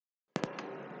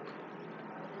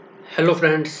Hello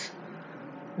friends,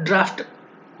 draft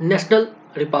National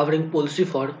Repowering Policy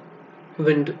for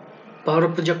Wind Power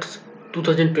Projects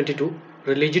 2022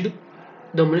 released.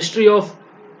 The Ministry of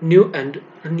New and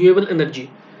Renewable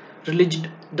Energy released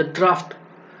the draft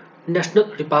National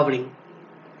Repowering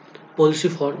Policy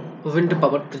for Wind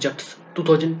Power Projects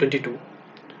 2022.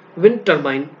 Wind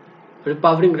turbine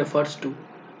repowering refers to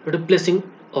replacing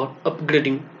or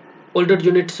upgrading older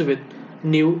units with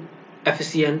new,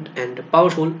 efficient, and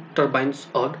powerful turbines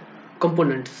or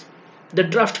components. The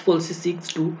draft policy seeks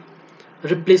to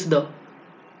replace the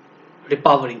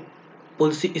repowering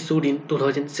policy issued in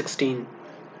 2016.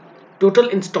 Total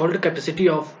installed capacity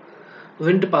of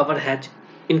wind power has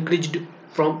increased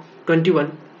from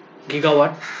 21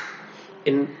 gigawatt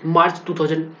in March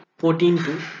 2014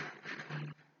 to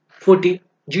 40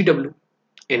 GW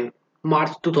in March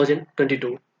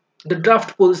 2022. The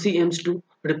draft policy aims to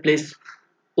replace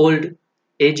old,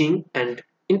 aging, and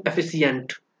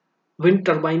inefficient wind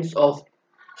turbines of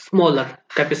smaller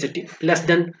capacity, less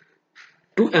than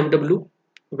 2 MW,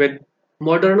 with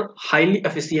modern, highly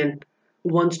efficient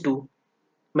ones to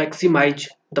maximize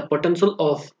the potential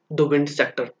of the wind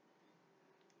sector.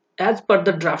 As per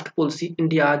the draft policy,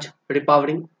 India's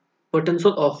repowering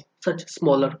potential of such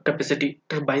smaller capacity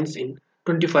turbines in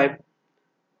 25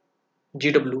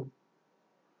 GW.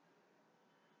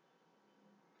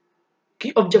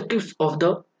 Key objectives of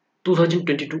the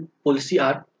 2022 policy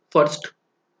are: first,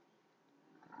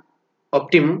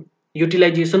 optimum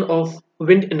utilization of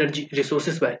wind energy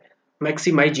resources by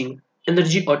maximizing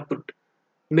energy output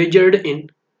measured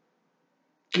in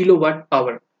kilowatt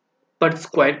hour per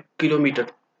square kilometer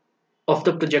of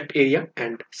the project area,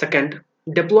 and second,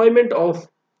 deployment of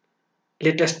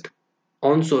latest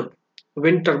onshore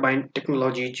wind turbine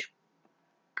technologies.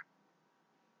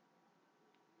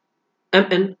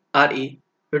 MNRE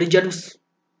reserves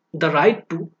the right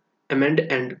to amend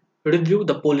and review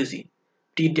the policy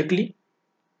periodically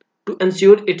to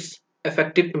ensure its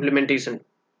effective implementation.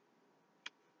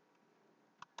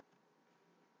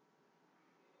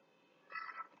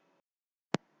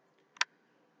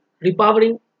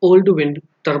 Repowering old wind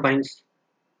turbines.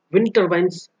 Wind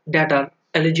turbines that are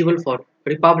eligible for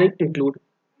repowering include: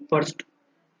 first,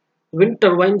 wind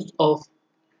turbines of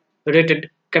rated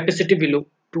capacity below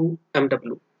 2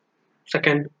 MW.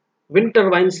 Second, wind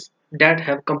turbines that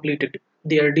have completed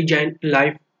their design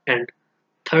life, and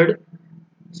third,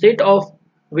 set of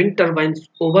wind turbines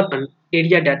over an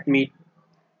area that meet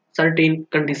certain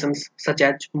conditions, such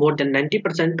as more than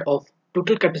 90% of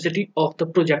total capacity of the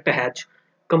project has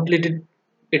completed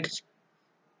its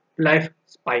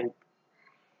lifespan.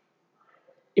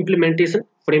 Implementation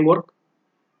framework.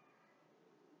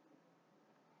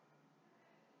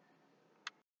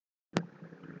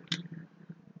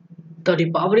 The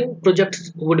repowering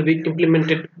projects would be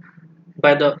implemented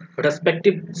by the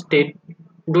respective state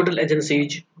nodal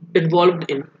agencies involved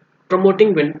in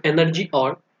promoting wind energy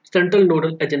or central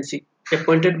nodal agency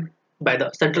appointed by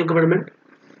the central government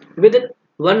within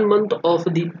 1 month of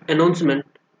the announcement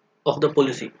of the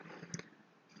policy.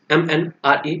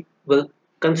 MNRE will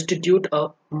constitute a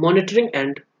monitoring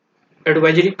and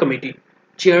advisory committee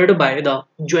chaired by the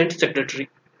Joint Secretary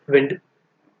Wind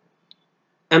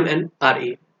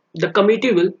MNRA. The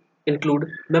committee will include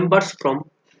members from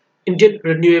Indian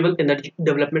Renewable Energy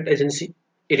Development Agency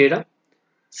 (IREDA),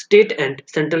 state and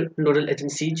central nodal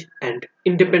agencies, and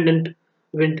independent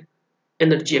wind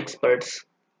energy experts.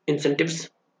 Incentives: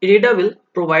 IREDA will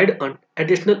provide an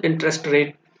additional interest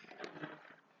rate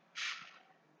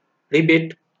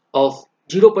rebate of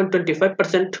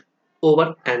 0.25%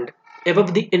 over and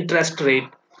above the interest rate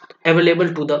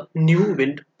available to the new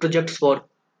wind projects for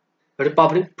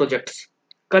repowering projects.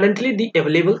 Currently, the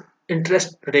available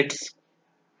interest rates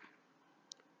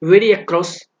vary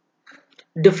across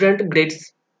different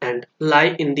grades and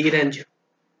lie in the range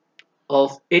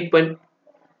of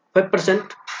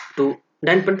 8.5% to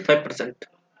 9.5%.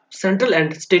 Central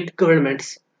and state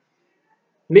governments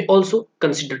may also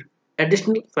consider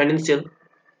additional financial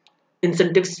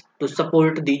incentives to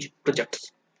support these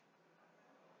projects.